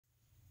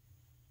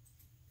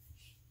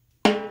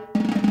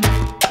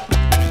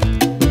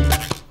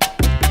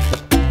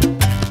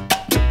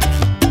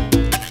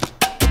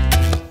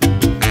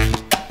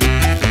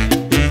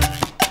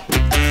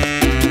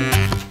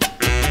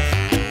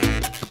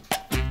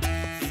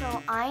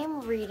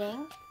I'm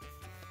reading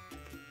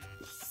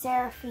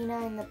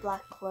Serafina and the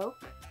Black Cloak,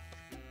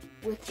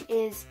 which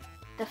is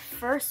the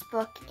first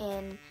book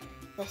in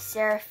the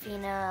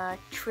Serafina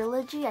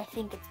trilogy. I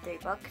think it's 3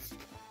 books.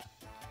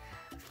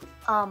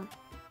 I'm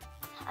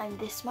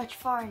this much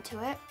far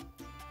into it,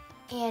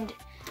 and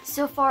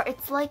so far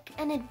it's like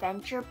an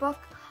adventure book,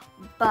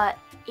 but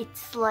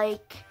it's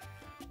like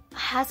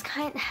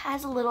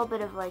has a little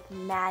bit of like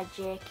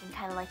magic and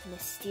kind of like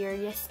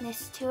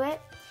mysteriousness to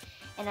it,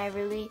 and I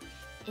really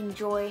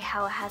enjoy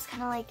how it has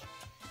kind of like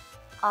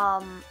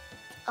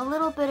a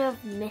little bit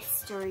of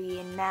mystery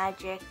and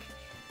magic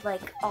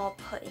like all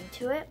put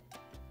into it.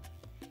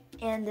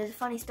 And there's a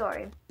funny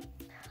story.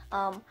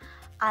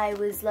 I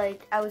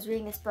was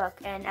reading this book,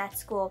 and at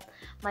school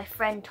my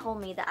friend told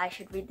me that I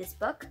should read this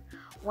book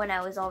when I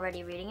was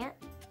already reading it.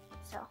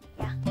 So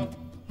yeah.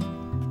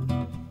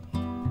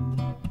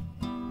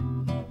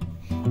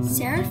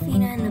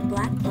 Serafina and the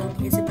Black Cloak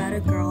is about a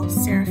girl,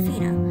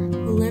 Serafina,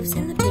 who lives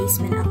in the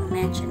basement of a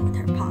mansion with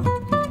her pa.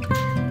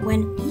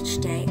 When each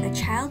day a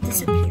child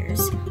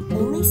disappears,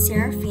 only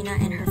Serafina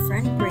and her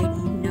friend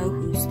Braden know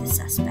who's the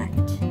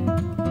suspect.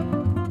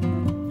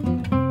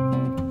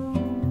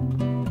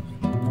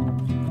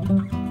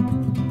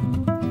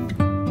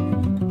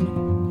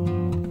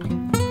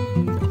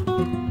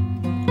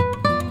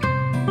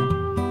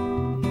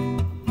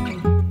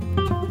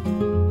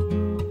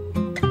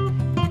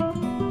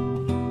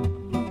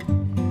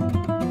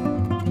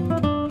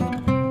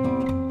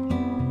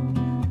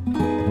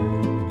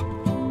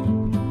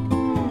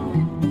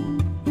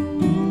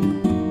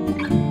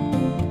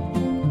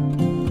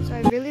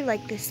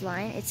 Like this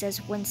line, it says,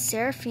 when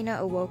Serafina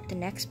awoke the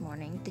next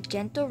morning, the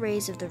gentle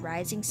rays of the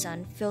rising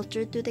sun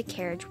filtered through the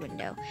carriage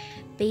window,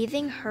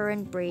 bathing her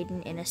and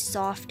Braden in a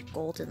soft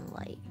golden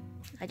light.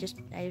 I just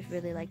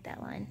really like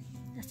that line,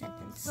 that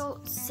sentence. So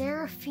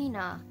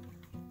Serafina,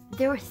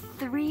 there were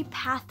 3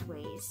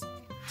 pathways,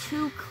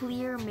 2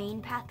 clear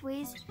main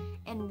pathways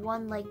and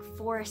 1 like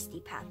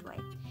foresty pathway.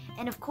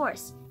 And of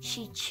course,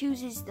 she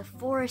chooses the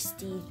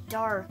foresty,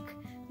 dark,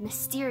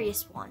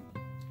 mysterious one,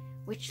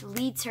 which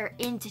leads her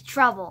into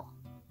trouble.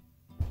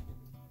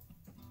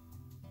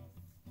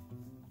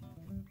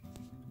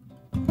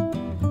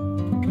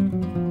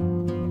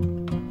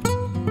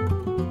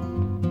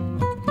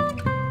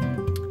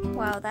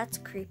 Wow, that's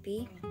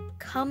creepy.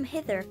 Come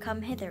hither,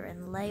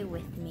 and lay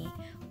with me.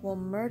 We'll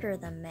murder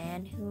the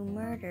man who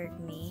murdered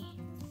me.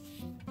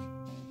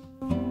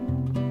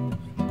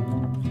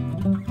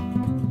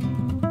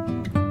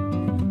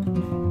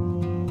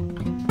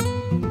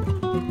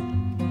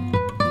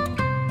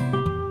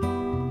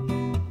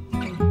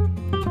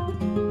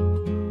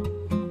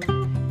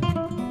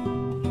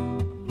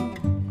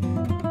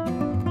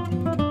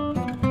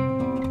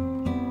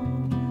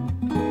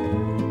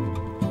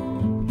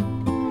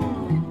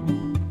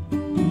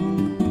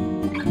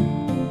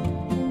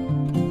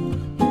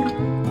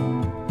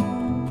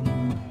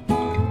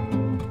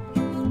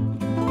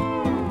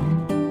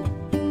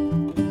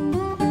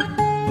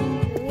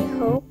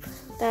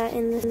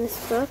 In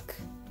this book,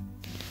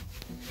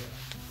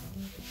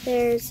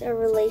 there's a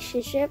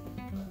relationship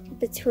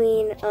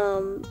between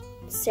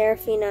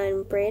Serafina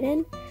and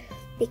Braden,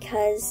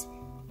 because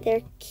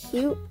they're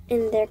cute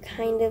and they're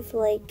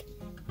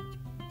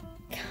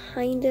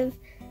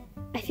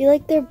I feel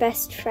like they're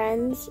best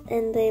friends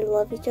and they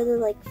love each other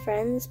like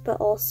friends, but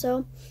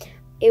also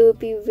it would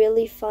be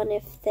really fun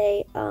if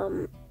they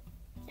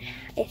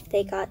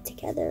got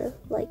together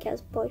like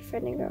as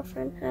boyfriend and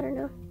girlfriend. I don't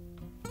know.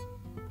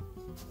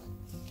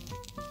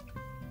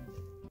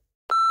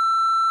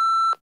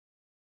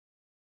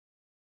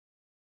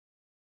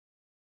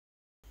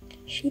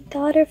 She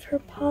thought of her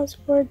pa's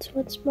words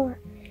once more.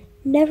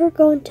 Never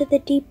go into the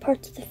deep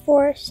parts of the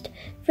forest,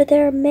 for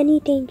there are many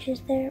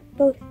dangers there,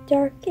 both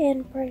dark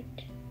and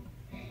bright.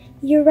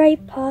 You're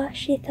right, Pa,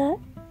 she thought.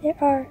 There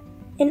are,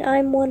 and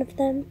I'm one of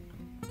them.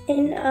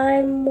 And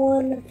I'm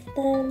one of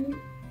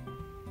them.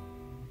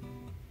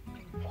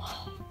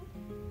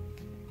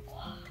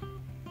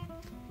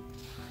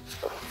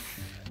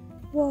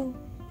 Whoa.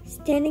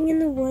 Standing in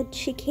the woods,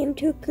 she came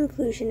to a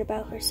conclusion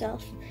about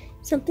herself.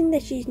 Something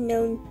that she's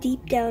known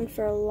deep down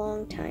for a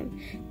long time,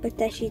 but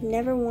that she'd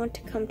never want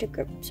to come to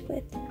grips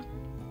with.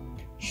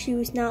 She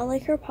was not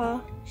like her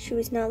pa. She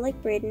was not like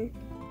Braden.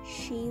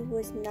 She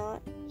was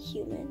not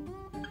human.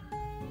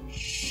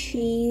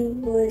 She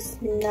was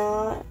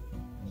not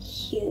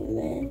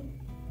human.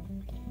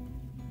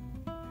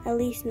 At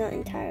least not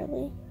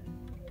entirely.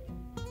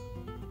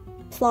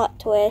 Plot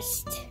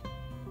twist.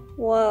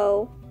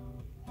 Whoa.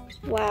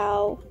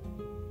 Wow.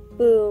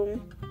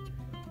 Boom.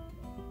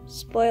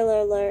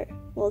 Spoiler alert.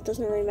 Well, it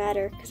doesn't really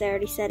matter because I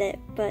already said it,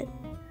 but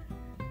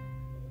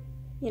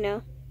you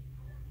know.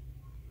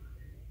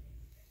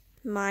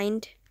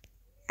 Mind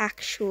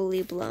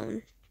actually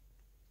blown.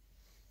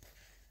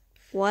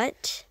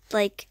 What?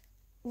 Like,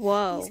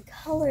 whoa. These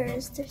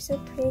colors, they're so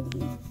pretty.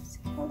 These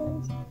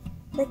colors.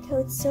 Like how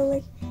it's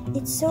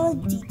so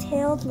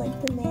detailed,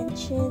 like the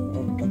mansion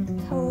and like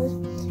the colors.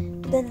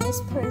 But then this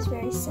part is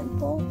very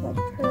simple, like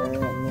her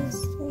and